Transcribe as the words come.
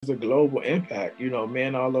a global impact.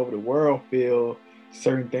 Men all over the world feel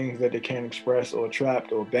certain things that they can't express or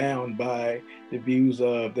trapped or bound by the views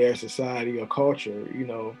of their society or culture.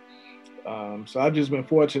 So I've just been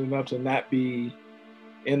fortunate enough to not be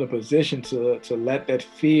in a position to let that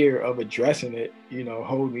fear of addressing it,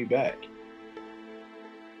 hold me back.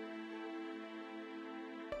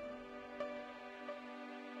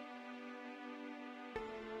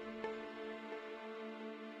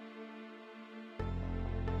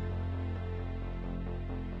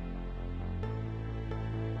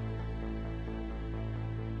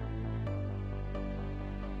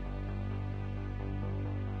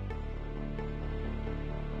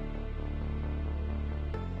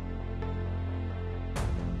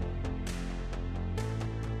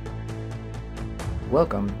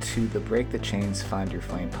 Welcome to the Break the Chains, Find Your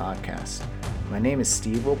Flame podcast. My name is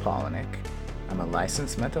Steve Opolnick. I'm a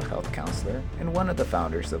licensed mental health counselor and one of the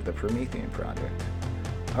founders of the Promethean Project.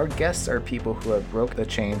 Our guests are people who have broke the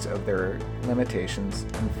chains of their limitations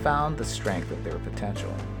and found the strength of their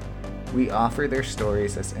potential. We offer their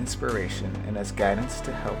stories as inspiration and as guidance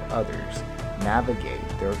to help others navigate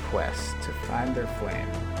their quest to find their flame.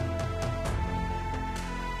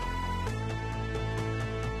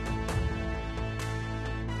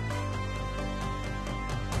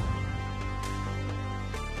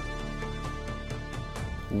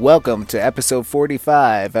 Welcome to episode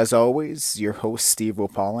 45. As always, your host, Steve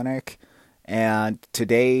Opolnick. And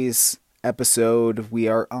today's episode, we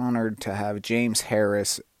are honored to have James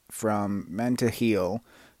Harris from Men to Heal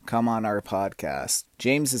come on our podcast.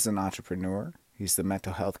 James is an entrepreneur. He's the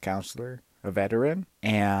mental health counselor, a veteran,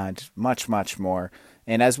 and much, much more.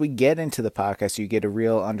 And as we get into the podcast, you get a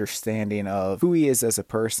real understanding of who he is as a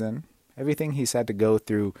person, everything he's had to go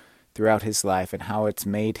throughout his life, and how it's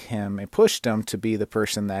made him and pushed him to be the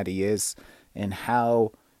person that he is, and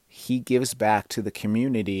how he gives back to the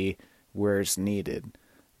community where it's needed.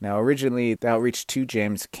 Now, originally, the outreach to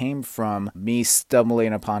James came from me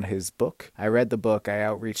stumbling upon his book. I read the book. I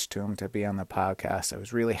outreached to him to be on the podcast. I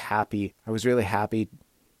was really happy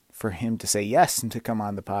for him to say yes and to come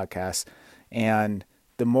on the podcast. And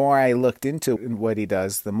the more I looked into what he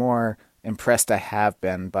does, the more impressed I have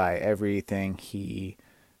been by everything he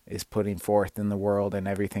is putting forth in the world and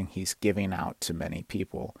everything he's giving out to many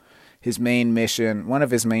people. One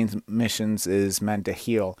of his main missions is Men to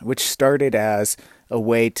Heal, which started as a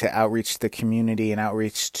way to outreach the community and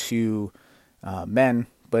outreach to men,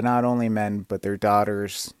 but not only men, but their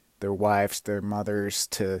daughters, their wives, their mothers,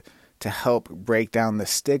 to help break down the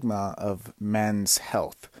stigma of men's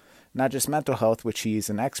health. Not just mental health, which he's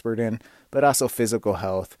an expert in, but also physical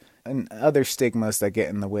health and other stigmas that get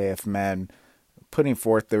in the way of men putting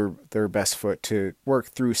forth their best foot to work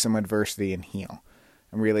through some adversity and heal.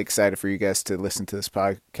 I'm really excited for you guys to listen to this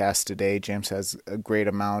podcast today. James has a great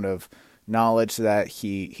amount of knowledge that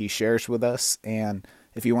he shares with us. And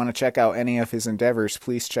if you want to check out any of his endeavors,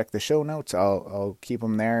 please check the show notes. I'll keep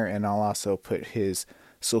them there, and I'll also put his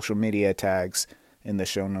social media tags in the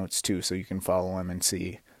show notes too, so you can follow him and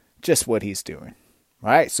see just what he's doing. All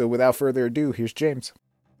right, so without further ado, here's James.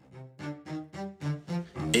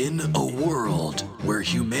 In a world where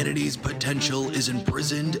humanity's potential is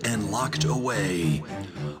imprisoned and locked away,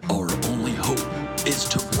 our only hope is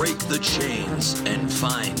to break the chains and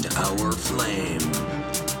find our flame.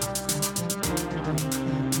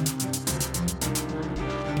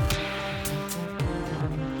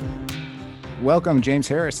 Welcome, James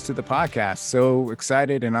Harris, to the podcast. So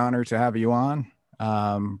excited and honored to have you on.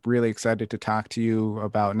 Really excited to talk to you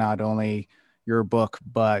about not only your book,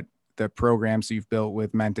 but the programs you've built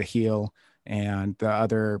with Men to Heal and the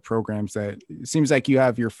other programs that it seems like you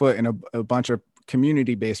have your foot in a bunch of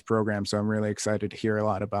community-based programs. So I'm really excited to hear a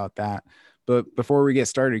lot about that. But before we get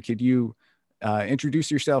started, could you introduce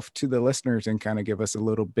yourself to the listeners and kind of give us a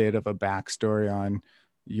little bit of a backstory on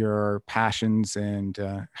your passions and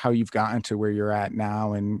how you've gotten to where you're at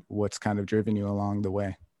now and what's kind of driven you along the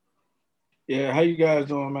way? Yeah, how you guys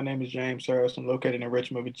doing? My name is James Harris. I'm located in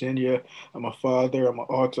Richmond, Virginia. I'm a father. I'm an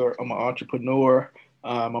author. I'm an entrepreneur.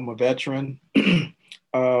 I'm a veteran.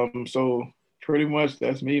 So pretty much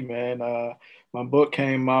that's me, man. My book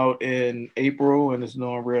came out in April and it's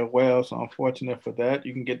doing real well. So I'm fortunate for that.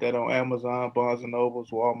 You can get that on Amazon, Barnes and Nobles,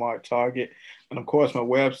 Walmart, Target, and of course my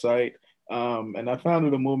website. And I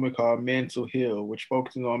founded a movement called Men to Heal, which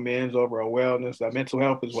focuses on men's overall wellness, our mental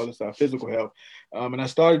health, as well as our physical health. And I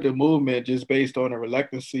started the movement just based on the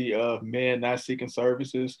reluctancy of men not seeking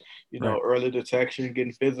services, Right. early detection,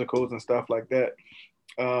 getting physicals and stuff like that.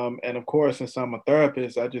 And of course, since I'm a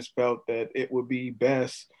therapist, I just felt that it would be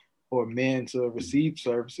best for men to receive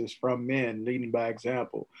services from men, leading by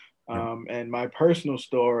example. Yeah. And my personal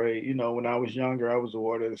story, you know, when I was younger, I was a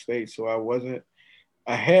ward of the state, so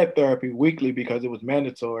I had therapy weekly because it was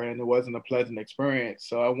mandatory and it wasn't a pleasant experience.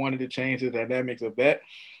 So I wanted to change the dynamics of that.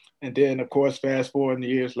 And then, of course, fast forward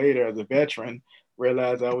years later as a veteran,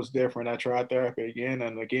 realized I was different. I tried therapy again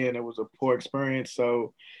and again. It was a poor experience.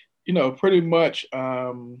 So, you know, pretty much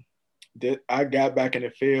that I got back in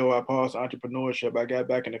the field. I paused entrepreneurship. I got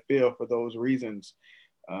back in the field for those reasons.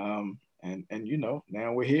 And you know,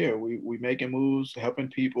 now we're here. We making moves, helping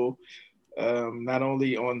people, not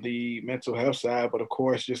only on the mental health side, but of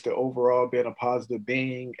course, just the overall being a positive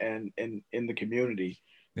being and in the community,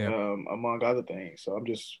 Yeah. among other things. So I'm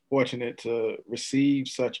just fortunate to receive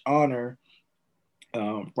such honor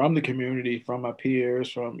from the community, from my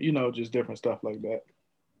peers, from, you know, just different stuff like that.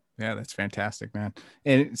 Yeah, that's fantastic, man.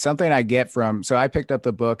 And something I get from, so I picked up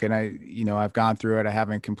the book and I've gone through it. I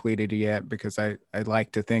haven't completed it yet because I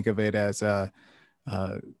like to think of it as a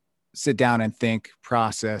sit down and think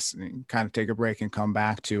process and kind of take a break and come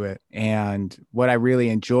back to it. And what I really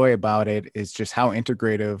enjoy about it is just how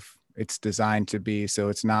integrative it's designed to be. So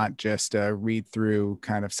it's not just a read through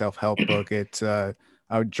kind of self-help book. It's a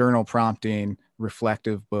journal prompting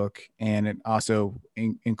reflective book. And it also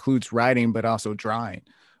includes writing, but also drawing.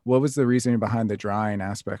 What was the reasoning behind the drawing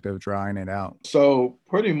aspect of drawing it out? So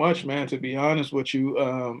pretty much, man, to be honest with you,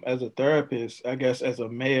 as a therapist, I guess as a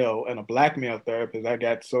male and a black male therapist, I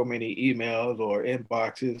got so many emails or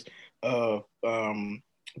inboxes of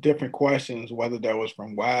different questions, whether that was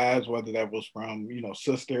from wives, whether that was from, you know,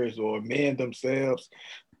 sisters or men themselves,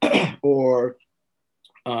 or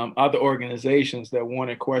other organizations that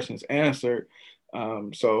wanted questions answered.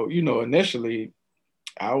 So, you know, initially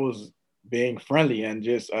I was being friendly and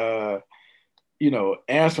just you know,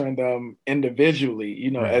 answering them individually, you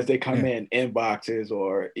know, Right. as they come Yeah. in inboxes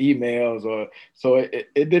or emails, or so it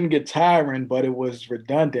didn't get tiring, but it was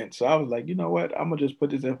redundant. So I was like, you know what, I'm gonna just put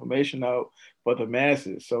this information out for the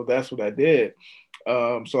masses. So that's what I did.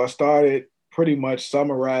 So I started pretty much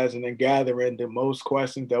summarizing and gathering the most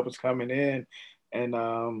questions that was coming in,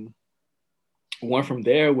 and went from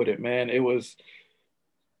there with it, man. It was,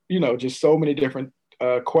 you know, just so many different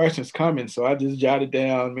questions coming. So I just jotted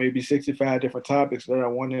down maybe 65 different topics that I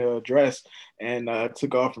wanted to address, and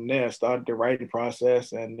took off from there, started the writing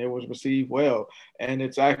process, and it was received well. And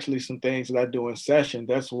it's actually some things that I do in session.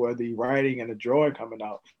 That's where the writing and the drawing coming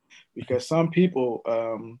out, because some people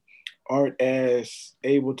aren't as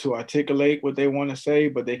able to articulate what they want to say,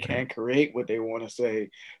 but they can create what they want to say.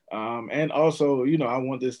 And also, you know, I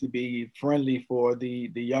want this to be friendly for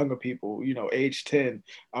the younger people, you know, age 10.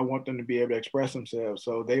 I want them to be able to express themselves.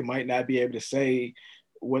 So they might not be able to say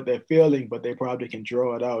what they're feeling, but they probably can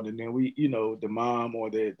draw it out. And then we, you know, the mom or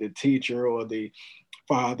the teacher or the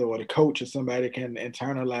father or the coach or somebody can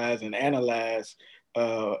internalize and analyze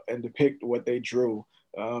and depict what they drew.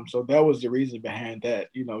 So that was the reason behind that,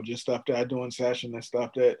 you know, just stuff that I do in session and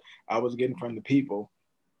stuff that I was getting from the people.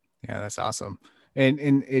 Yeah, that's awesome. And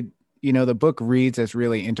it, the book reads as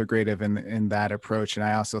really integrative in that approach. And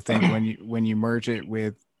I also think when you merge it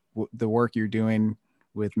with the work you're doing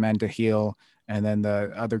with Men to Heal and then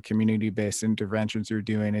the other community-based interventions you're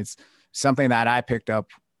doing, it's something that I picked up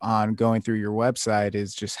on going through your website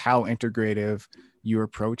is just how integrative you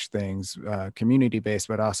approach things, community-based,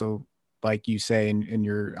 but also like you say in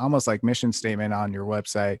your almost like mission statement on your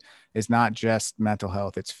website, is not just mental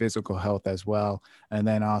health, it's physical health as well. And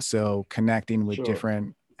then also connecting with Sure.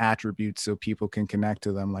 different attributes so people can connect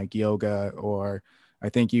to them, like yoga, or I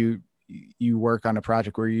think you work on a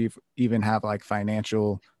project where you even have like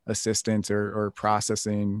financial assistance or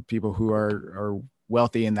processing people who are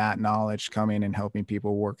wealthy in that knowledge coming and helping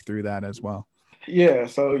people work through that as well. Yeah,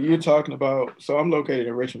 so you're talking about, so I'm located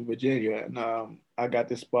in Richmond, Virginia, and I got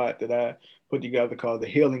this spot that I put together called the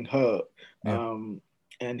Healing Hub. Yeah.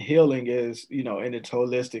 And healing is, you know, in its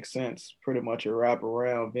holistic sense, pretty much a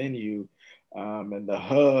wraparound venue. And the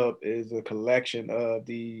hub is a collection of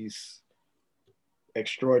these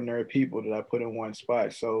extraordinary people that I put in one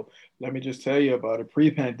spot. So let me just tell you about it.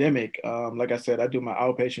 Pre-pandemic, like I said, I do my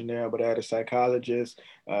outpatient there, but I had a psychologist.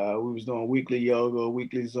 We was doing weekly yoga,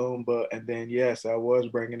 weekly Zumba, and then yes, I was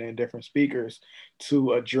bringing in different speakers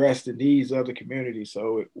to address the needs of the community.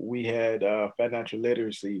 So we had financial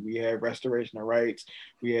literacy, we had restoration of rights,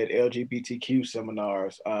 we had LGBTQ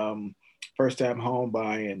seminars. First time home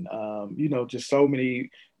buying, you know, just so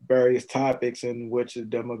many various topics in which the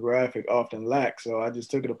demographic often lacks. So I just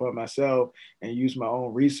took it upon myself and used my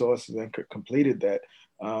own resources and completed that.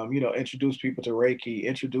 You know, introduce people to Reiki,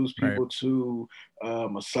 introduce Right. people to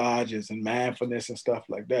massages and mindfulness and stuff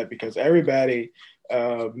like that, because everybody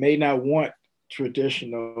may not want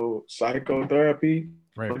traditional psychotherapy,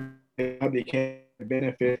 Right. How they can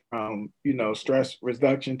benefit from, stress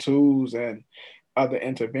reduction tools and other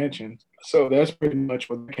interventions. So that's pretty much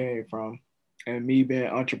where it came from. And me being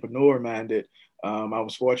entrepreneur minded, I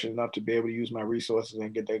was fortunate enough to be able to use my resources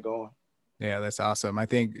and get that going. Yeah, that's awesome. I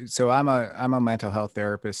think so. I'm a mental health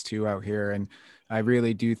therapist too out here, and I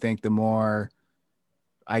really do think the more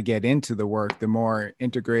I get into the work, the more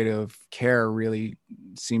integrative care really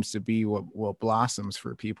seems to be what blossoms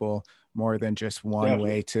for people more than just one Definitely.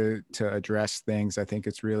 way to address things. I think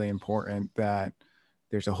it's really important that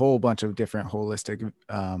there's a whole bunch of different holistic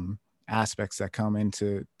aspects that come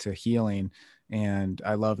into healing, and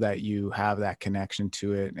I love that you have that connection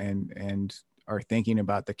to it and are thinking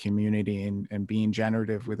about the community and being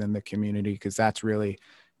generative within the community, because that's really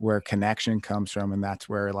where connection comes from, and that's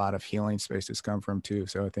where a lot of healing spaces come from too.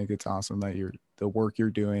 So I think it's awesome that the work you're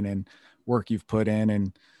doing and work you've put in,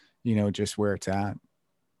 and just where it's at.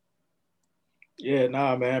 Yeah,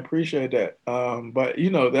 nah, man, appreciate that. But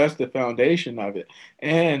that's the foundation of it.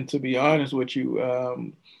 And to be honest with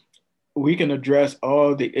you, we can address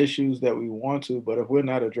all the issues that we want to, but if we're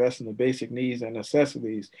not addressing the basic needs and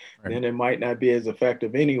necessities, Right. then it might not be as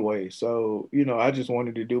effective anyway. So, I just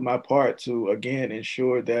wanted to do my part to, again,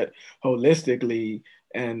 ensure that holistically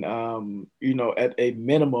and, at a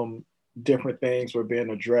minimum, different things were being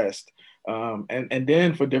addressed. And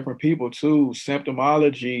then for different people too,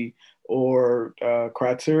 symptomology or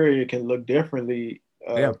criteria can look differently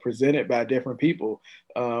Yeah. presented by different people.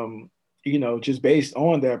 Just based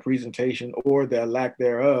on their presentation or their lack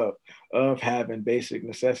thereof of having basic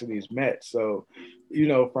necessities met. So,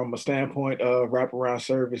 from a standpoint of wraparound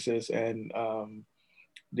services and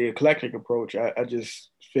the eclectic approach, I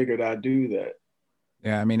just figured I'd do that.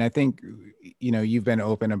 Yeah, I mean, I think you've been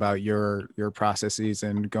open about your processes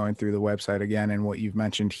and going through the website again, and what you've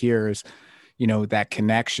mentioned here is, that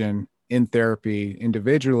connection in therapy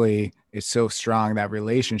individually is so strong. That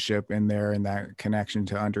relationship in there and that connection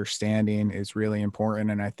to understanding is really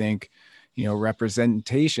important. And I think,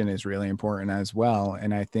 representation is really important as well.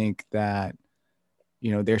 And I think that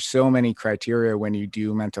there's so many criteria when you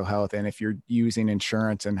do mental health. And if you're using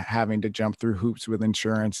insurance and having to jump through hoops with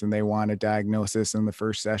insurance and they want a diagnosis in the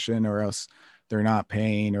first session or else they're not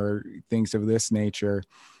paying or things of this nature,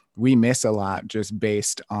 we miss a lot just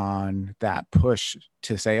based on that push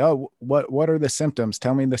to say, oh, what are the symptoms?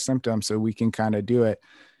 Tell me the symptoms so we can kind of do it.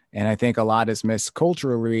 And I think a lot is missed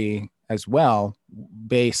culturally as well,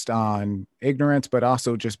 based on ignorance, but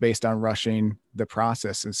also just based on rushing the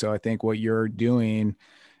process. And so I think what you're doing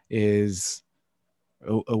is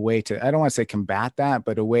a way to, I don't want to say combat that,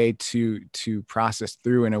 but a way to process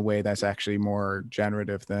through in a way that's actually more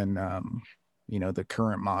generative than, the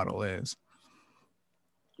current model is.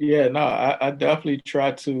 Yeah, no, I definitely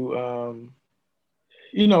try to,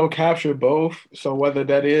 capture both. So whether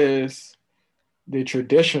that is the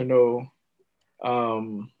traditional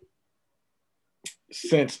um,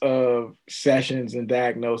 sense of sessions and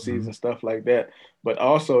diagnoses Mm-hmm. and stuff like that. But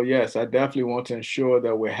also, yes, I definitely want to ensure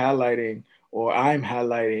that we're highlighting or I'm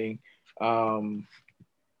highlighting, um,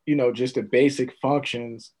 just the basic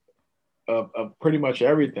functions of pretty much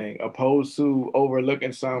everything, opposed to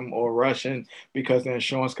overlooking some or rushing because the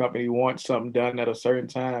insurance company wants something done at a certain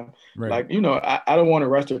time. Right. Like, I don't want to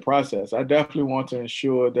rush the process. I definitely want to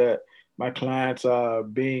ensure that my clients are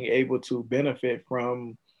being able to benefit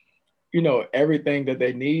from everything that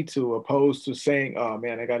they need to, opposed to saying, oh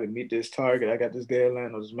man, I got to meet this target, I got this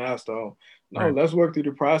deadline or this milestone. No, Right. let's work through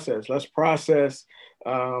the process. Let's process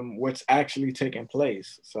what's actually taking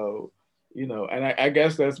place. So, and I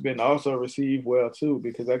guess that's been also received well too,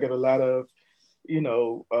 because I get a lot of,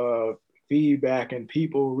 feedback and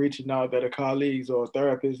people reaching out that are colleagues or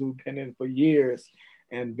therapists who've been in for years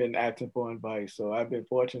and been asking for advice. So I've been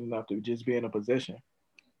fortunate enough to just be in a position.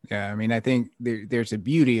 Yeah, I mean, I think there's a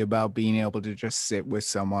beauty about being able to just sit with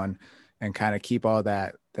someone and kind of keep all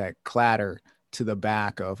that clatter to the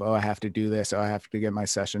back of, oh, I have to do this, oh, I have to get my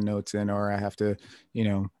session notes in, or I have to,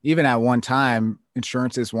 even at one time,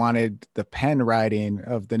 insurances wanted the pen writing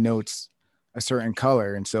of the notes a certain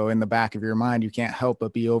color. And so in the back of your mind, you can't help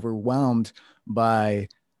but be overwhelmed by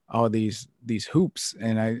all these hoops.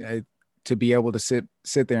 And I to be able to sit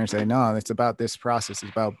there and say, no, it's about this process.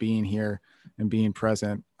 It's about being here and being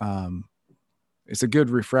present. It's a good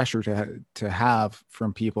refresher to have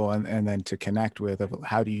from people and then to connect with of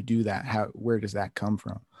how do you do that? Where does that come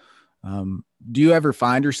from? Do you ever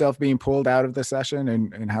find yourself being pulled out of the session,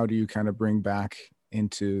 and how do you kind of bring back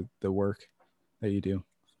into the work that you do?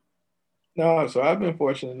 No, so I've been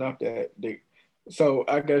fortunate enough that So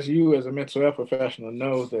I guess you as a mental health professional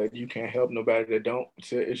know that you can't help nobody that don't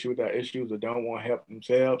see issue with that issues or don't want help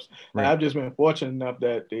themselves. Right. I've just been fortunate enough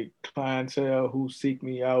that the clientele who seek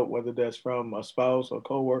me out, whether that's from a spouse or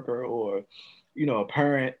coworker or, a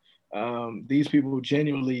parent, these people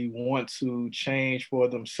genuinely want to change for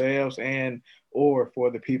themselves and or for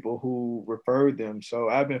the people who referred them. So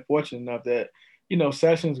I've been fortunate enough that,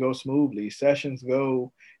 sessions go smoothly. Sessions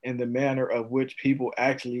go in the manner of which people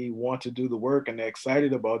actually want to do the work and they're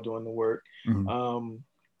excited about doing the work. Mhm.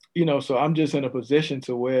 Um, so I'm just in a position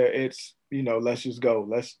to where it's, let's just go,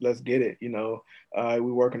 let's get it.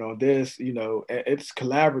 We're working on this. It's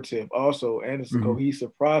collaborative also, and it's a Mhm.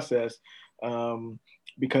 cohesive process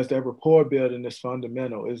because that rapport building is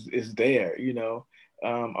fundamental. Is there,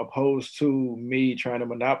 opposed to me trying to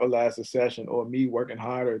monopolize the session or me working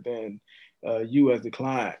harder than you as the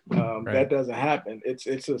client. Right. That doesn't happen. It's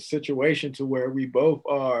a situation to where we both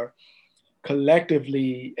are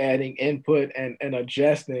collectively adding input and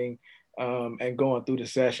adjusting and going through the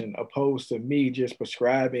session, opposed to me just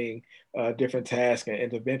prescribing different tasks and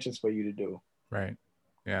interventions for you to do. Right.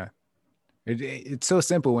 Yeah. It's so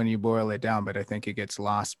simple when you boil it down, but I think it gets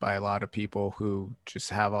lost by a lot of people who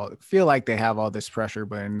just feel like they have all this pressure,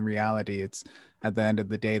 but in reality, it's at the end of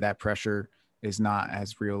the day, that pressure is not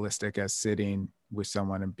as realistic as sitting with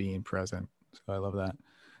someone and being present. So I love that.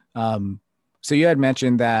 Um, so you had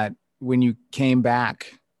mentioned that when you came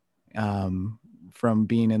back um, from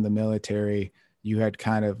being in the military, you had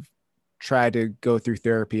kind of tried to go through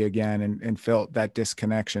therapy again and felt that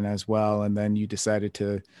disconnection as well. And then you decided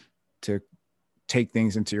to take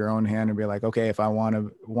things into your own hand and be like, okay, if I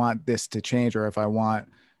want this to change, or if I want,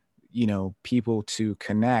 people to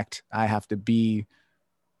connect, I have to be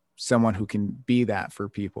someone who can be that for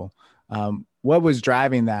people. What was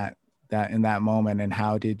driving that in that moment, and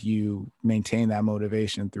how did you maintain that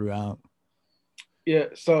motivation throughout? Yeah.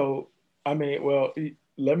 So, I mean, well,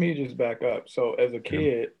 let me just back up. So, as a Yeah.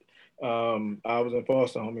 kid, I was in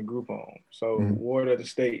foster home and group home. So, Mhm. ward of the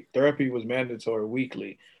state, therapy was mandatory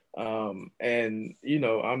weekly. And,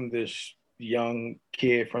 I'm this young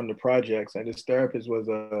kid from the projects, and this therapist was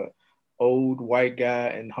a old white guy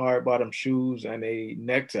in hard bottom shoes and a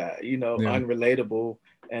necktie, Yeah. unrelatable.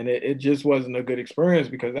 And it just wasn't a good experience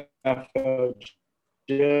because I felt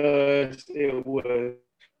just it was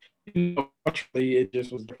culturally, it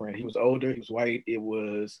just was different. He was older, he was white. It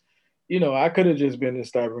was, I could have just been a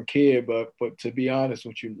stubborn kid, but to be honest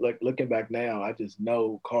with you, like looking back now, I just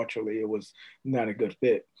know culturally it was not a good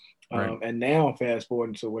fit. Right. And now, fast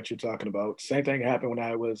forwarding to what you're talking about, same thing happened when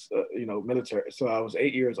I was, military. So I was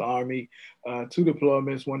 8 years Army, 2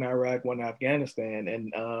 deployments, one Iraq, one Afghanistan,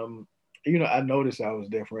 and I noticed I was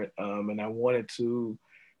different, and I wanted to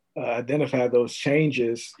identify those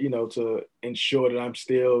changes, to ensure that I'm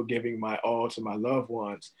still giving my all to my loved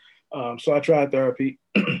ones. So I tried therapy,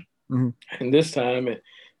 Mhm. and this time it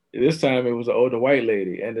was an older white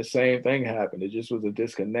lady, and the same thing happened. It just was a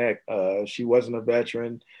disconnect. She wasn't a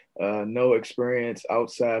veteran, no experience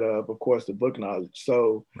outside of course, the book knowledge.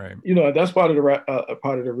 So, Right. that's part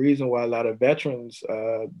of the reason why a lot of veterans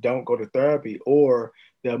don't go to therapy, or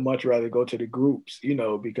they'll much rather go to the groups.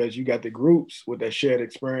 Because you got the groups with that shared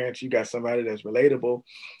experience, you got somebody that's relatable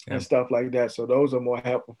Yeah. and stuff like that. So those are more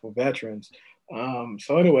helpful for veterans.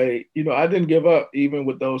 So anyway, I didn't give up even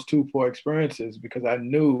with those two poor experiences because I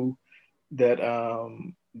knew that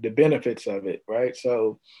the benefits of it, right?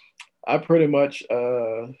 So I pretty much,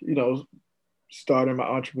 started my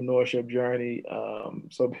entrepreneurship journey.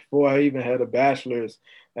 So before I even had a bachelor's,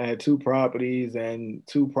 I had two properties and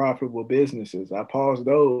two profitable businesses. I paused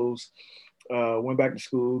those, went back to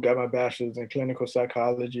school, got my bachelor's in clinical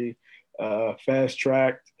psychology, fast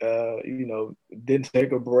tracked, didn't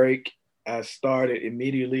take a break. I started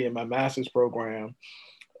immediately in my master's program,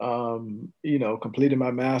 completed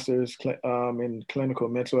my master's in clinical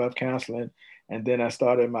mental health counseling. And then I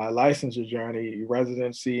started my licensure journey,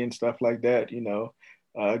 residency and stuff like that,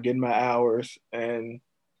 getting my hours. And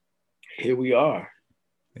here we are.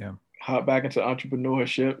 Yeah. Hop back into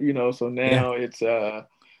entrepreneurship, so Yeah. now it's,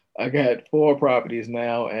 I got 4 properties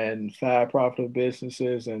now and 5 profitable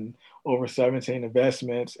businesses and over 17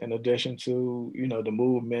 investments in addition to, the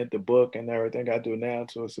movement, the book, and everything I do now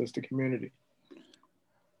to assist the community.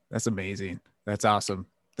 That's amazing. That's awesome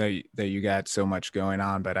that you got so much going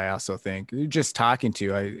on. But I also think just talking to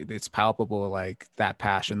you, it's palpable, like that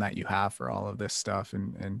passion that you have for all of this stuff,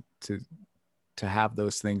 and to have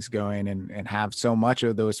those things going, and have so much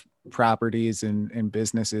of those properties and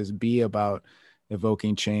businesses be about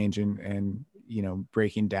evoking change and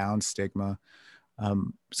breaking down stigma.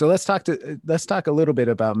 So let's talk a little bit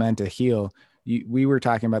about Men to Heal. we were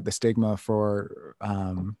talking about the stigma for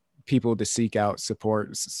people to seek out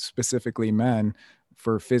support, specifically men,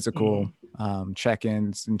 for physical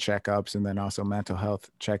check-ins and checkups, and then also mental health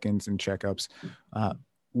check-ins and checkups.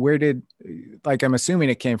 Where did, like, I'm assuming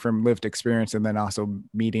it came from lived experience, and then also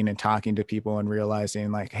meeting and talking to people and realizing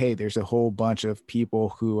like, hey, there's a whole bunch of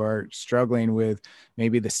people who are struggling with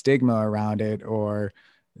maybe the stigma around it or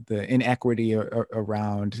the inequity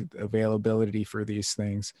around availability for these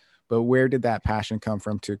things. But where did that passion come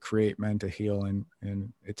from to create Men to Heal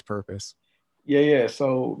and its purpose? Yeah.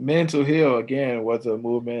 So Men to Heal, again, was a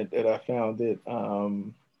movement that I founded.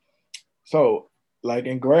 So like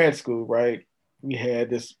in grad school, right, we had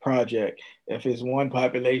this project. If it's one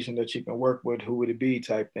population that you can work with, who would it be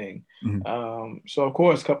type thing. So of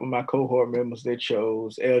course, a couple of my cohort members, they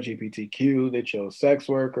chose LGBTQ, they chose sex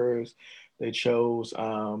workers, they chose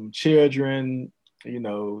children,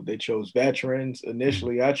 they chose veterans.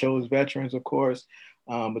 Initially, I chose veterans, of course.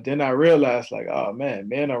 But then I realized, like, oh man,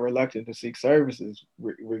 men are reluctant to seek services,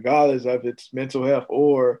 regardless of its mental health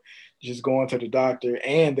or just going to the doctor,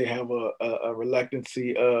 and they have a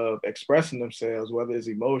reluctancy of expressing themselves, whether it's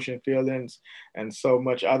emotion, feelings, and so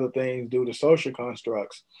much other things due to social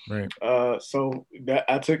constructs. Right. So that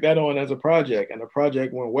I took that on as a project, and the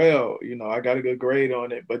project went well. I got a good grade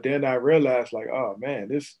on it, but then I realized, like, oh man,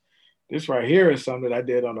 this right here is something that I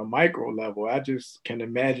did on a micro level. I just can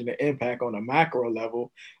imagine the impact on a macro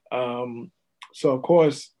level. So of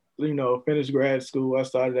course, finished grad school. I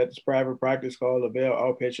started at this private practice called Lavelle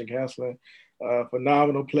Outpatient Counseling.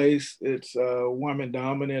 Phenomenal place. It's woman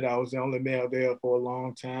dominant. I was the only male there for a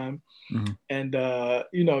long time. And,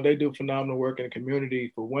 they do phenomenal work in the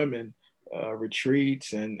community for women,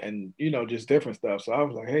 retreats and just different stuff. So I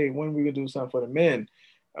was like, hey, when are we gonna do something for the men?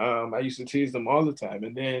 I used to tease them all the time.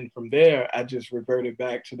 And then from there, I just reverted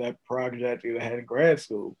back to that project that I had in grad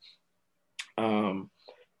school.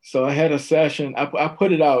 So I had a session, I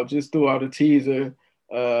put it out, just threw out a teaser,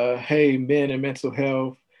 hey, men and mental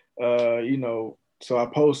health, so I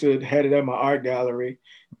posted, had it at my art gallery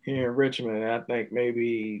here in Richmond. And I think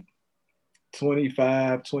maybe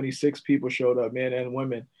 25, 26 people showed up, men and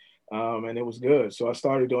women. And it was good. So I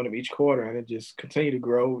started doing them each quarter, and it just continued to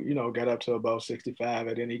grow, got up to about 65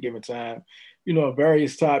 at any given time,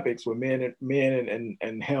 various topics with men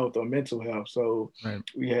and health or mental health. So right.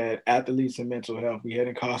 We had athletes and mental health, we had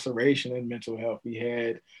incarceration and mental health, we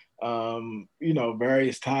had,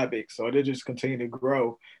 various topics. So it just continued to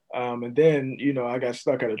grow. And then, I got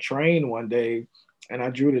stuck at a train one day, and I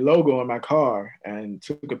drew the logo on my car and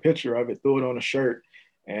took a picture of it, threw it on a shirt.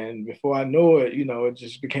 And before I knew it, it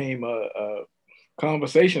just became a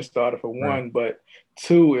conversation starter for one, right. But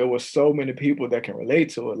two, it was so many people that can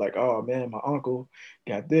relate to it. Like, oh man, my uncle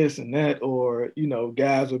got this and that, or,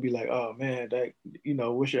 guys would be like, oh man, that,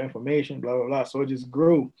 what's your information, blah, blah, blah. So it just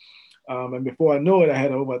grew. And before I knew it, I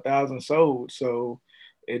had over 1,000 sold. So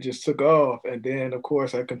it just took off. And then of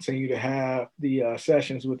course I continued to have the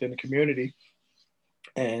sessions within the community.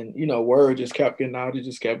 And word just kept getting out, it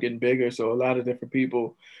just kept getting bigger. So a lot of different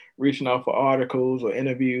people reaching out for articles or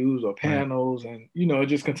interviews or panels. Right. And it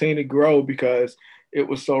just continued to grow because it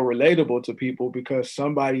was so relatable to people, because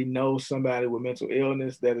somebody knows somebody with mental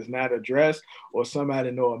illness that is not addressed, or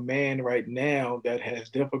somebody know a man right now that has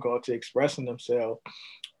difficulty expressing themselves,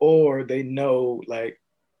 or they know, like,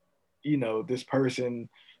 this person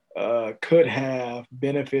could have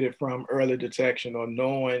benefited from early detection, or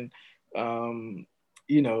knowing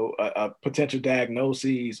a potential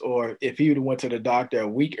diagnoses, or if he would have went to the doctor a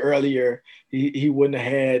week earlier, he wouldn't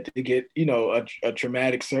have had to get, a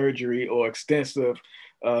traumatic surgery or extensive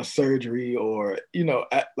surgery, or,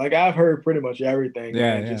 I've heard pretty much everything.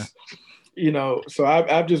 Yeah. Just, so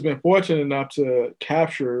I've just been fortunate enough to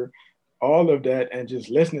capture all of that and just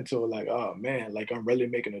listening to it, like, oh man, like I'm really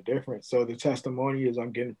making a difference. So the testimonials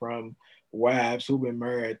I'm getting from wives who've been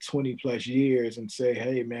married 20 plus years and say,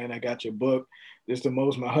 hey man, I got your book. This is the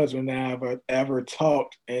most my husband and I have ever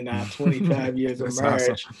talked in our 25 years of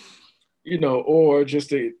marriage. Awesome. Or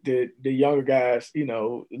just the younger guys,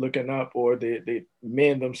 looking up, or the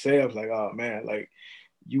men themselves, like, oh man, like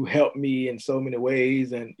you helped me in so many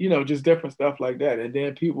ways, and just different stuff like that. And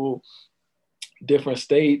then people, different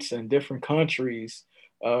states and different countries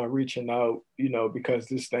reaching out, because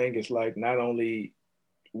this thing is like not only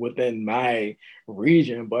within my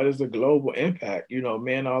region, but it's a global impact.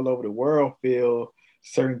 Men all over the world feel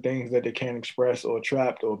certain things that they can't express, or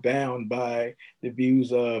trapped or bound by the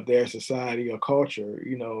views of their society or culture,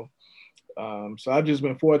 so I've just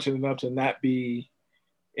been fortunate enough to not be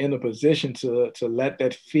in a position to let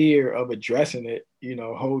that fear of addressing it,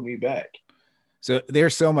 hold me back. So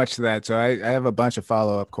there's so much to that. So I have a bunch of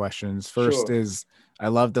follow-up questions. First Sure. is I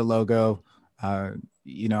love the logo. Uh,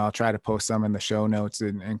 I'll try to post some in the show notes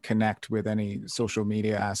and connect with any social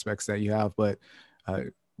media aspects that you have, but uh,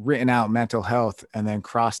 written out mental health and then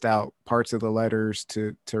crossed out parts of the letters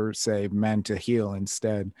to say men to heal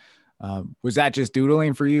instead. Was that just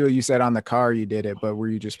doodling for you? You said on the car you did it, but were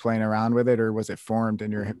you just playing around with it, or was it formed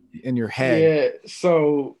in your head? Yeah.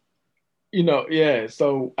 So, yeah.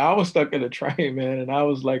 So I was stuck in a train, man, and I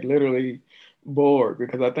was like literally bored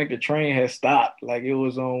because I think the train had stopped. Like it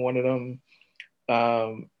was on one of them.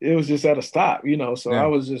 It was just at a stop, So I Yeah.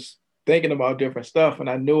 was just thinking about different stuff, and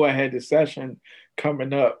I knew I had this session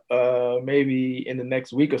coming up, maybe in the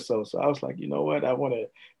next week or so. So I was like, you know what? If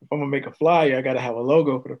I'm gonna make a flyer, I gotta have a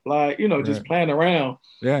logo for the flyer. Just Right. playing around.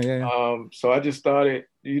 Yeah. Yeah. Yeah. So I just started,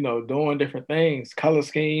 doing different things, color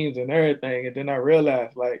schemes and everything. And then I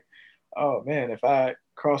realized like, oh man, if I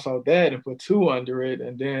cross out that and put two under it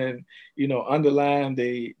and then, underline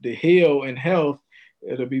the heal and health,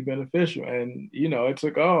 it'll be beneficial. And, it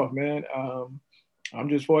took off, man. I'm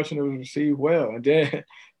just fortunate it was received well. And then,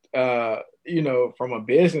 from a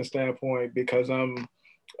business standpoint, because I'm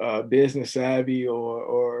business savvy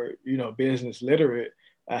or, business literate,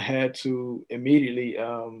 I had to immediately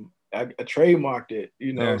I trademarked it,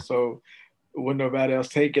 Yeah. so when nobody else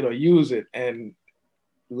take it or use it. And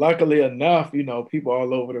luckily enough, people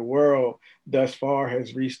all over the world thus far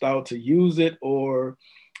has reached out to use it or,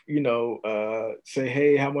 say,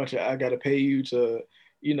 hey, how much I got to pay you to,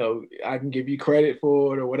 I can give you credit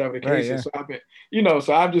for it or whatever the Right. case is. Yeah. So I've been,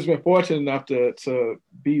 so I've just been fortunate enough to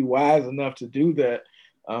be wise enough to do that,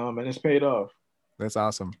 and it's paid off. That's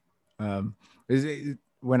awesome.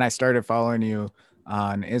 When I started following you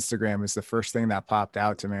on Instagram, it's the first thing that popped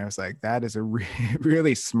out to me. I was like, that is a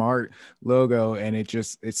really smart logo, and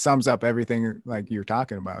it sums up everything like you're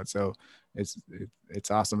talking about. So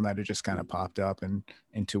it's awesome that it just kind of popped up and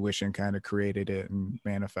intuition kind of created it and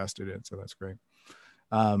manifested it. So that's great.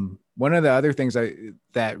 One of the other things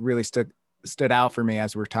that really stood out for me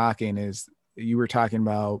as we're talking is you were talking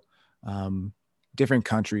about different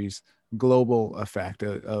countries, global effect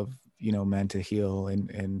of men to heal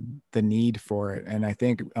and the need for it. And I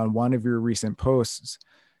think on one of your recent posts,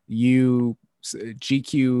 you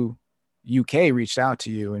GQ UK reached out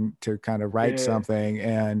to you and to kind of write Yeah. something.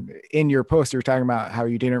 And in your post, you're talking about how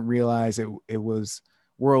you didn't realize it was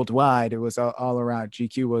worldwide. It was all around.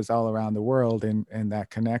 GQ was all around the world and that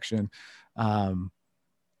connection. Um,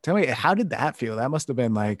 Tell me, how did that feel? That must have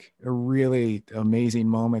been like a really amazing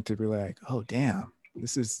moment to be like, oh damn,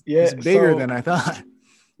 this is Yeah. bigger than So, I thought.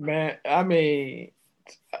 man, I mean,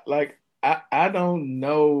 like, I don't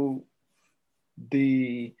know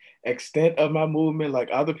the extent of my movement. Like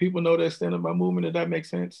other people know the extent of my movement, if that makes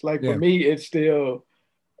sense. Like for Yeah, me, it's still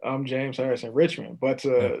James Harrison Richmond, but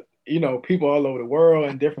yeah, people all over the world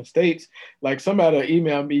in different states, like somebody will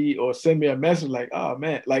email me or send me a message like, oh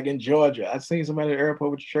man, like in Georgia, I seen somebody at the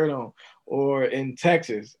airport with your shirt on, or in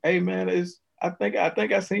Texas, hey man, I think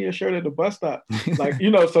I seen your shirt at the bus stop. Like, so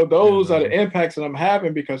yeah, those are the awesome. impacts that I'm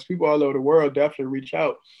having because people all over the world definitely reach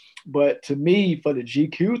out. But to me, for the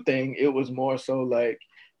GQ thing, it was more so like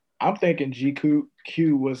I'm thinking GQ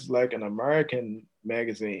was like an American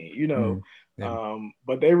magazine, Mm, yeah,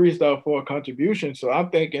 but they reached out for a contribution. So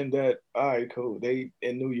I'm thinking that, all right, cool. They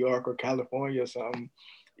in New York or California or something,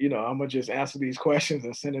 I'm gonna just answer these questions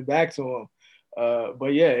and send it back to them.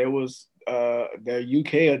 But yeah, it was their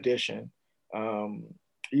UK edition. Um,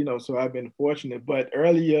 so I've been fortunate. But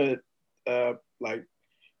earlier, like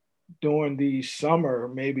during the summer,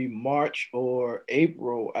 maybe March or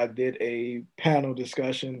April, I did a panel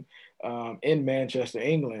discussion in Manchester,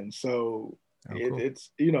 England. So oh cool,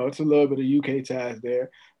 it's a little bit of UK ties there.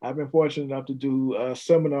 I've been fortunate enough to do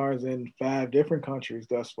seminars in 5 different countries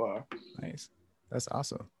thus far. nice, that's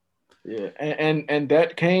awesome. Yeah, and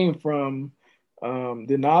that came from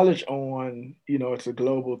the knowledge on it's a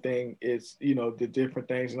global thing. It's the different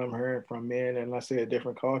things that I'm hearing from men, and let's say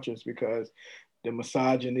different cultures because the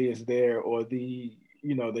misogyny is there, or they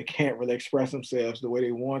can't really express themselves the way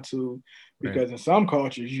they want to Right, because in some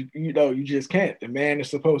cultures you just can't. The man is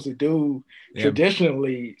supposed to do yeah,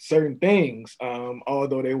 traditionally certain things,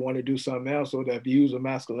 although they want to do something else, or their views of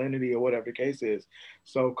masculinity or whatever the case is.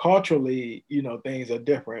 So culturally, things are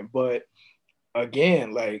different. But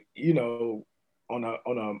again, like,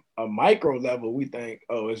 on a micro level, we think,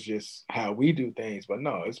 oh, it's just how we do things. But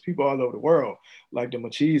no, it's people all over the world. Like the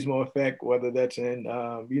machismo effect, whether that's in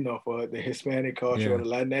for the Hispanic culture or yeah, the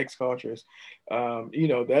Latinx cultures,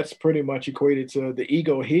 that's pretty much equated to the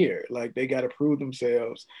ego here. Like they gotta prove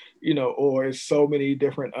themselves, or it's so many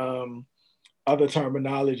different other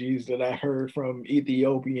terminologies that I heard from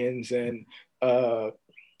Ethiopians and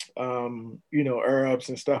Arabs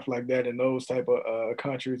and stuff like that in those type of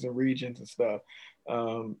countries and regions and stuff.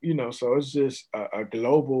 So it's just a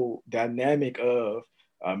global dynamic of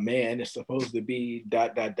a man is supposed to be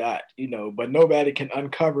dot dot dot, but nobody can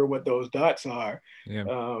uncover what those dots are. Yeah.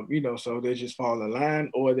 So they just fall in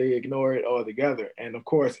line or they ignore it altogether. And of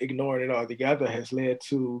course, ignoring it altogether has led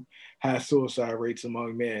to high suicide rates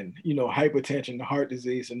among men. Hypertension, the heart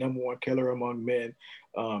disease, the number one killer among men.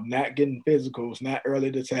 Not getting physicals, not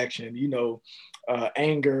early detection,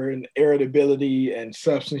 anger and irritability and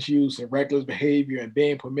substance use and reckless behavior and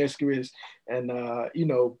being promiscuous and,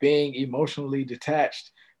 being emotionally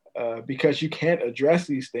detached because you can't address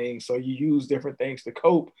these things. So you use different things to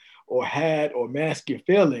cope or hide or mask your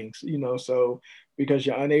feelings, so because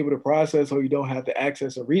you're unable to process or you don't have the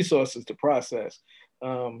access or resources to process.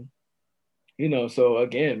 So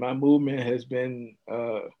again, my movement has been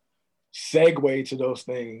segue to those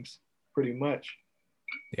things pretty much.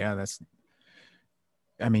 Yeah,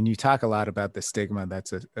 you talk a lot about the stigma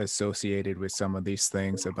that's associated with some of these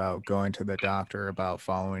things, about going to the doctor, about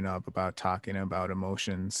following up, about talking about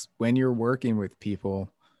emotions. When you're working with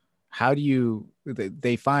people, how do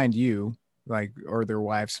they find you, like, or their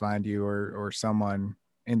wives find you, or someone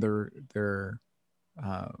in their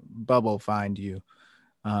bubble find you?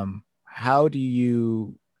 How do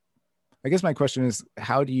you, I guess my question is,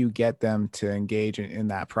 how do you get them to engage in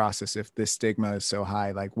that process if the stigma is so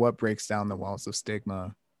high? Like, what breaks down the walls of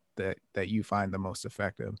stigma that you find the most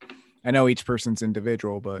effective? I know each person's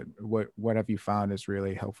individual, but what have you found is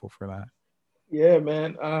really helpful for that? Yeah,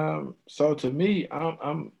 man. So to me,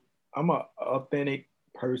 I'm a authentic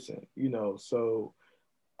person, so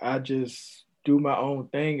I just do my own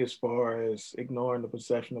thing as far as ignoring the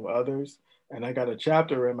perception of others. And I got a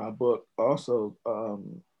chapter in my book also.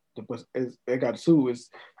 I got two. Is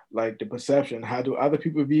like the perception. How do other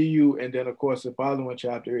people view you? And then of course the following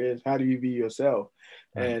chapter is how do you view yourself?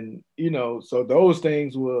 Right. And so those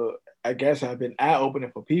things will, I guess, have been eye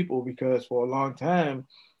opening for people because for a long time,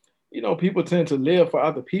 people tend to live for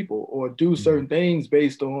other people or do certain things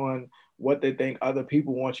based on what they think other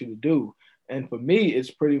people want you to do. And for me,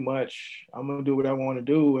 it's pretty much I'm gonna do what I want to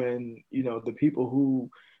do, and the people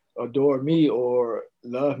who adore me or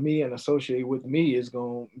love me and associate with me is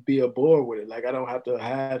gonna be aboard with it. Like I don't have to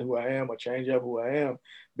hide who I am or change up who I am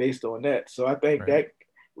based on that. So I think Right. that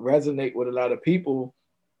resonate with a lot of people,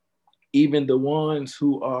 even the ones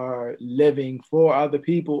who are living for other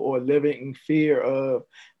people or living in fear of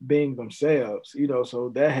being themselves, so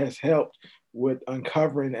that has helped with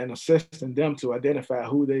uncovering and assisting them to identify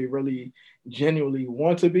who they really genuinely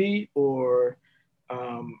want to be, or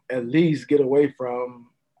at least get away from,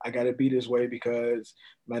 I got to be this way because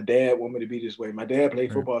my dad want me to be this way. My dad played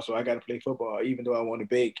Right. football, so I got to play football, even though I want to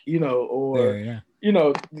bake, Yeah. or,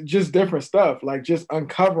 Yeah. just different stuff, like just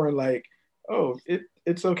uncovering like, oh,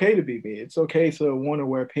 it's okay to be me. It's okay to want to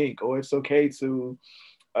wear pink, or it's okay to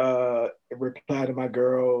reply to my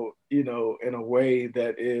girl, in a way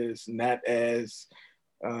that is not as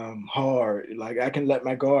hard. Like I can let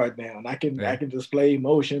my guard down. I Yeah. can display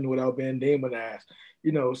emotion without being demonized.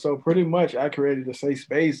 So pretty much I created a safe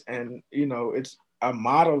space, and it's I'm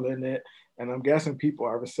modeling it, and I'm guessing people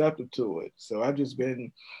are receptive to it. So I've just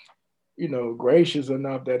been, gracious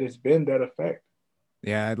enough that it's been that effect.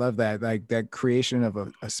 Yeah, I love that. Like that creation of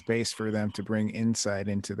a space for them to bring insight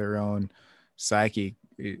into their own psyche.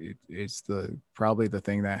 It's probably the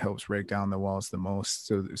thing that helps break down the walls the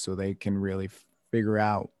most, so they can really figure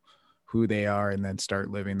out who they are and then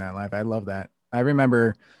start living that life. I love that. I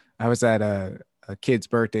remember I was at a kid's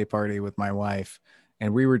birthday party with my wife,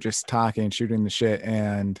 and we were just talking, shooting the shit,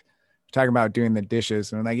 and talking about doing the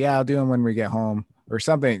dishes. And I'm like, yeah, I'll do them when we get home, or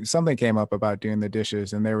something came up about doing the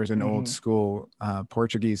dishes, and there was an old Mm-hmm. school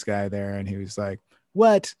Portuguese guy there, and he was like,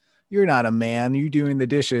 what, you're not a man, you doing the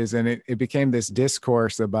dishes? And it became this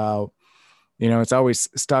discourse about, it's always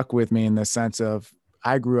stuck with me in the sense of,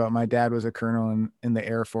 I grew up, my dad was a colonel in the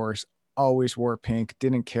Air Force, always wore pink,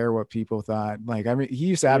 didn't care what people thought. Like, I mean, he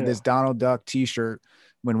used to have Yeah. this Donald Duck t-shirt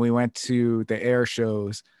when we went to the air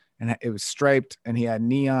shows, and it was striped, and he had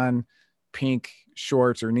neon pink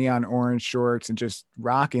shorts or neon orange shorts, and just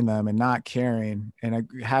rocking them and not caring. And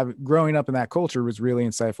growing up in that culture was really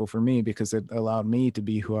insightful for me because it allowed me to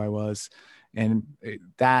be who I was. And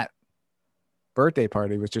that birthday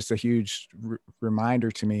party was just a huge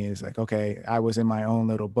reminder to me, is like, okay, I was in my own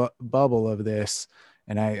little bubble of this,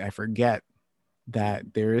 and I forget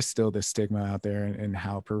that there is still this stigma out there, and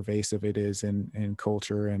how pervasive it is in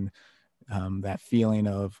culture, and that feeling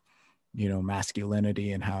of,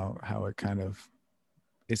 masculinity, and how it kind of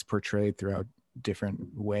is portrayed throughout different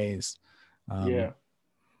ways. Yeah.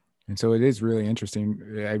 And so it is really interesting.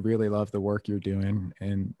 I really love the work you're doing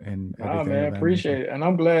and Nah, everything man, of that nature. appreciate it. And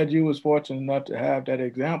I'm glad you was fortunate enough to have that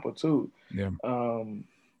example too. Yeah.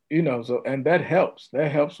 You know, so and that helps.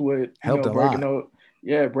 That helps with, you Helped know, a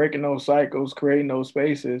lot. breaking those cycles, creating those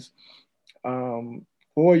spaces,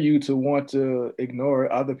 for you to want to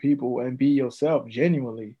ignore other people and be yourself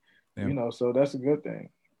genuinely, Yeah. you know, so that's a good thing.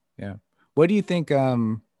 Yeah. What do you think,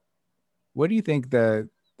 what do you think the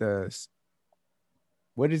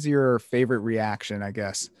what is your favorite reaction, I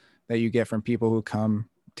guess, that you get from people who come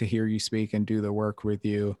to hear you speak and do the work with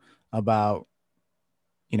you about,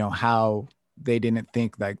 you know, how they didn't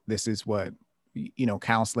think like this is what, you know,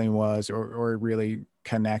 counseling was, or really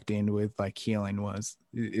connecting with like healing was?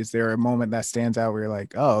 Is there a moment that stands out where you're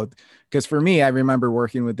like, oh, because for me, I remember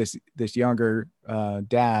working with this younger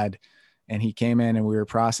dad, and he came in and we were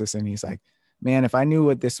processing. He's like, man, if I knew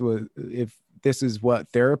what this was, if this is what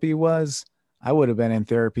therapy was, I would have been in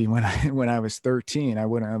therapy when I was 13. I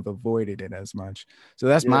wouldn't have avoided it as much. So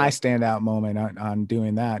that's my Yeah. standout moment on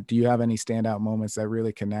doing that. Do you have any standout moments that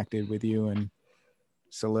really connected with you and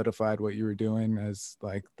solidified what you were doing as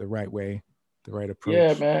like the right way, the right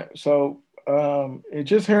Yeah, approach? man. So it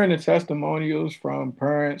just hearing the testimonials from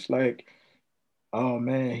parents like, oh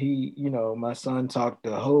man, my son talked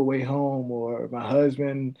the whole way home, or my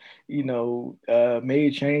husband,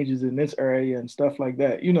 made changes in this area and stuff like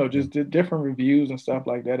that. You know, Yeah. just the different reviews and stuff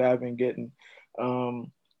like that I've been getting.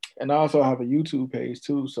 Um, and I also have a YouTube page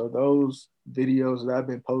too. So those videos that I've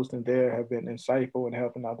been posting there have been insightful and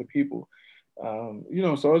helping other people.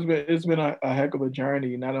 So it's been a heck of a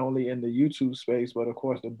journey, not only in the YouTube space, but of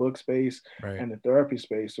course the book space Right. and the therapy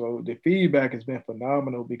space. So the feedback has been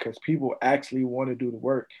phenomenal because people actually want to do the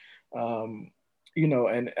work. Um,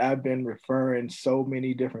 and I've been referring so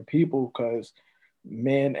many different people because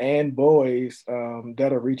men and boys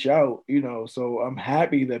that'll reach out, so I'm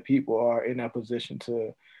happy that people are in that position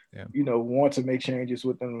to, Yeah. Want to make changes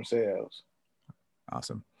within themselves.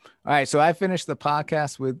 Awesome. All right. So I finished the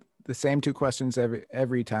podcast with the same two questions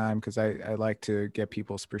every time because I like to get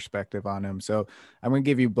people's perspective on them. So I'm gonna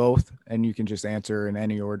give you both, and you can just answer in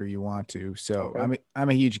any order you want to. So Okay. I'm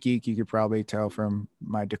a huge geek. You could probably tell from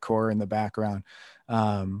my decor in the background.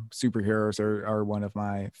 Superheroes are one of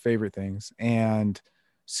my favorite things, and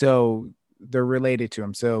so they're related to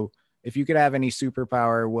them. So if you could have any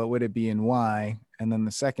superpower, what would it be and why? And then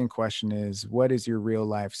the second question is, what is your real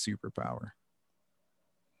life superpower?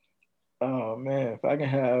 Oh man,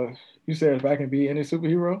 you said if I can be any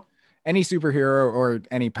superhero. Any superhero or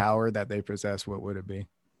any power that they possess, what would it be?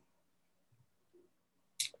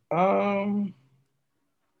 Um,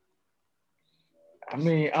 I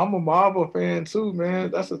mean, I'm a Marvel fan too,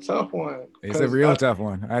 man. That's a tough one It's a because real tough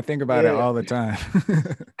one. I think about it yeah, all the time.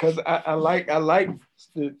 because I like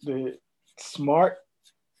the smart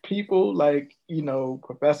people like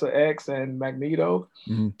Professor X and Magneto.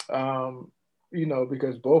 Mhm. Um,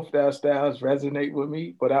 because both their styles resonate with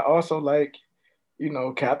me. But I also like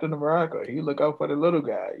Captain America. He look out for the little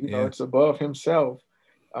guy. Yeah. It's above himself.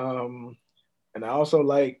 Um, And I also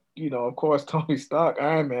like, of course, Tony Stark,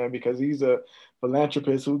 Iron Man, because he's a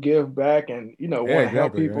philanthropist who give back and, Yeah, want to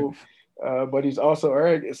help exactly. Right. people. But he's also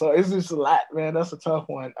arrogant. So it's just a lot, man. That's a tough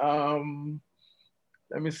one.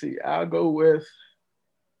 Let me see. I'll go with,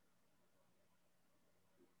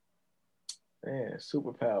 man,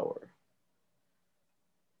 superpower.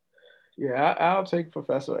 Yeah, I'll take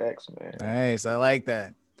Professor X, man. Nice. I like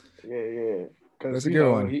that. Yeah, yeah. Because, That's a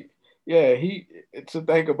good one. he, to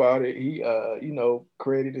think about it, he,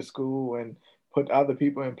 created a school and put other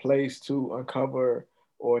people in place to uncover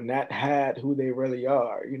or not hide who they really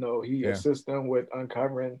are. He Yeah. assists them with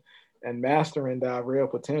uncovering and mastering their real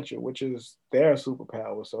potential, which is their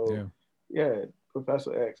superpower. So, Yeah. yeah,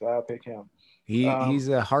 Professor X, I'll pick him. He's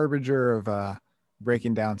Um, a harbinger of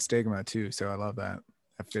breaking down stigma too. So I love that.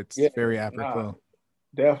 That fits yeah, very nah, apropos.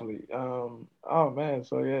 definitely. Oh man,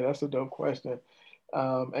 so yeah, that's a dope question.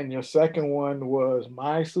 And your second one was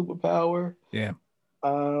my superpower. Yeah.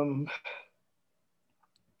 Um,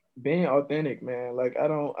 being authentic, man. Like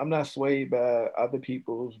I'm not swayed by other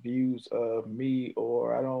people's views of me,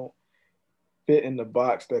 or I don't fit in the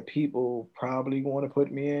box that people probably want to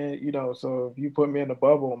put me in. So if you put me in a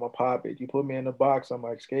bubble, I'm gonna pop it. You put me in a box, I'm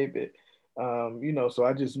gonna escape it. So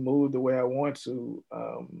I just move the way I want to,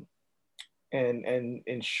 and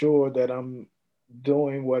ensure that I'm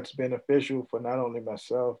doing what's beneficial for not only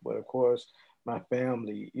myself, but of course my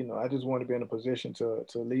family. I just want to be in a position to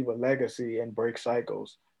leave a legacy and break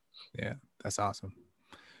cycles. Yeah. That's awesome.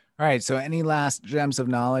 All right. So any last gems of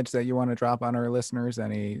knowledge that you want to drop on our listeners?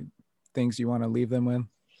 Any things you want to leave them with?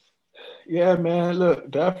 Yeah, man.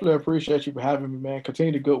 Look, definitely appreciate you for having me, man.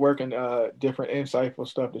 Continue the good work and different insightful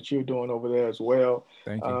stuff that you're doing over there as well.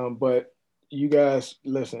 Thank you. But you guys,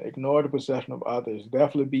 listen, ignore the perception of others.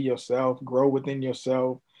 Definitely be yourself, grow within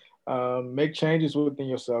yourself, make changes within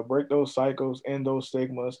yourself, break those cycles and those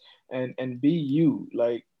stigmas, and be you.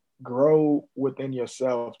 Like, grow within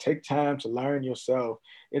yourself. Take time to learn yourself.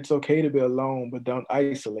 It's okay to be alone, but don't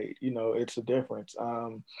isolate. You know, it's a difference.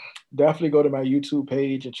 Definitely go to my YouTube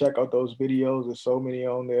page and check out those videos. There's so many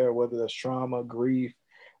on there, whether that's trauma, grief,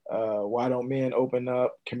 why don't men open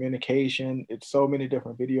up, communication. It's so many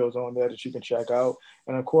different videos on there that you can check out.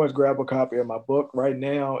 And of course, grab a copy of my book. Right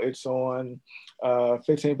now, it's on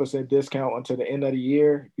 15% discount until the end of the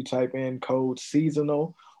year. You type in code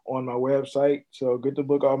seasonal on my website. So get the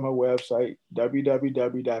book on my website,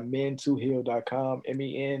 www.mentoheal.com,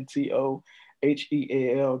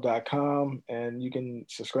 mentoheal.com. And you can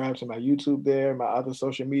subscribe to my YouTube there. My other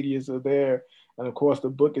social medias are there. And of course, the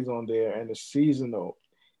book is on there. And the seasonal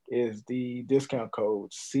is the discount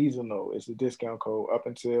code. Seasonal is the discount code up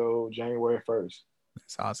until January 1st.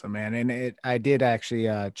 That's awesome, man. And I did actually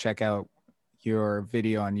check out your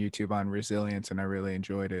video on YouTube on resilience, and I really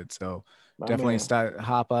enjoyed it. So definitely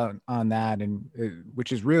hop out on that, and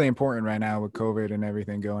which is really important right now with COVID and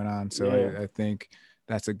everything going on. So yeah. I think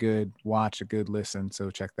that's a good watch, a good listen. So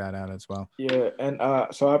check that out as well. Yeah, and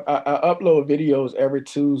so I upload videos every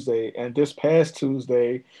Tuesday, and this past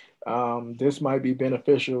Tuesday, this might be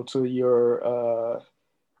beneficial to your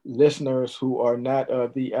listeners who are not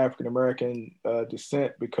of the African American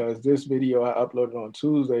descent, because this video I uploaded on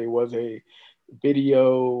Tuesday was a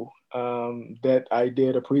video that I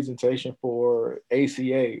did a presentation for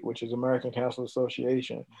ACA, which is American Council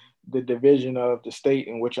Association. The division of the state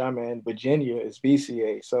in which I'm in, Virginia, is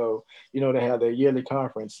BCA. So, you know, they have their yearly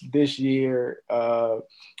conference. This year,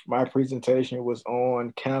 my presentation was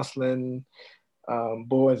on counseling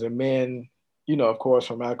boys and men, you know, of course,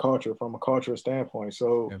 from our culture, from a cultural standpoint.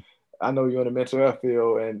 So yeah. I know you're in the mental health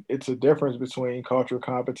field, and it's a difference between cultural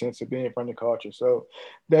competence and being from the culture. So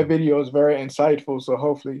that video is very insightful. So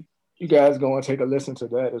hopefully you guys go and take a listen to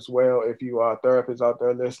that as well. If you are a therapist out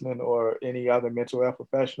there listening, or any other mental health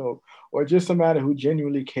professional, or just somebody who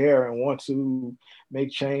genuinely care and want to make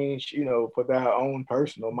change, you know, for their own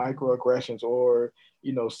personal microaggressions, or,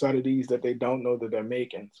 you know, subtleties that they don't know that they're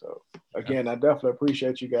making. So again, I definitely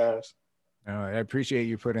appreciate you guys. I appreciate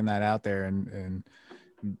you putting that out there and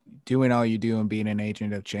doing all you do and being an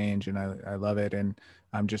agent of change. And I love it. And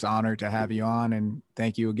I'm just honored to have you on, and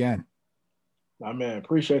thank you again. My man,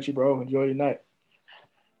 appreciate you, bro. Enjoy your night.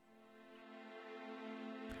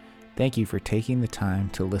 Thank you for taking the time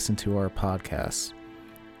to listen to our podcast.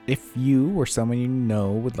 If you or someone you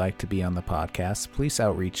know would like to be on the podcast, please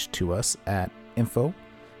outreach to us at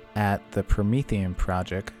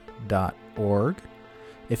info@theprometheanproject.org.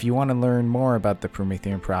 If you want to learn more about the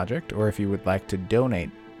Promethean Project, or if you would like to donate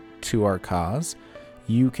to our cause,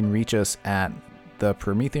 you can reach us at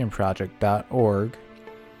theprometheanproject.org.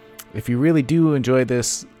 If you really do enjoy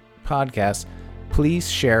this podcast, please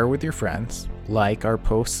share with your friends, like our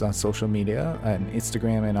posts on social media, on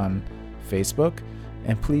Instagram and on Facebook,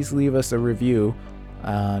 and please leave us a review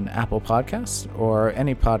on Apple Podcasts or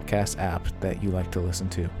any podcast app that you like to listen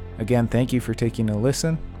to. Again, thank you for taking a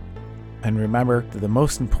listen. And remember that the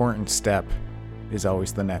most important step is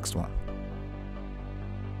always the next one.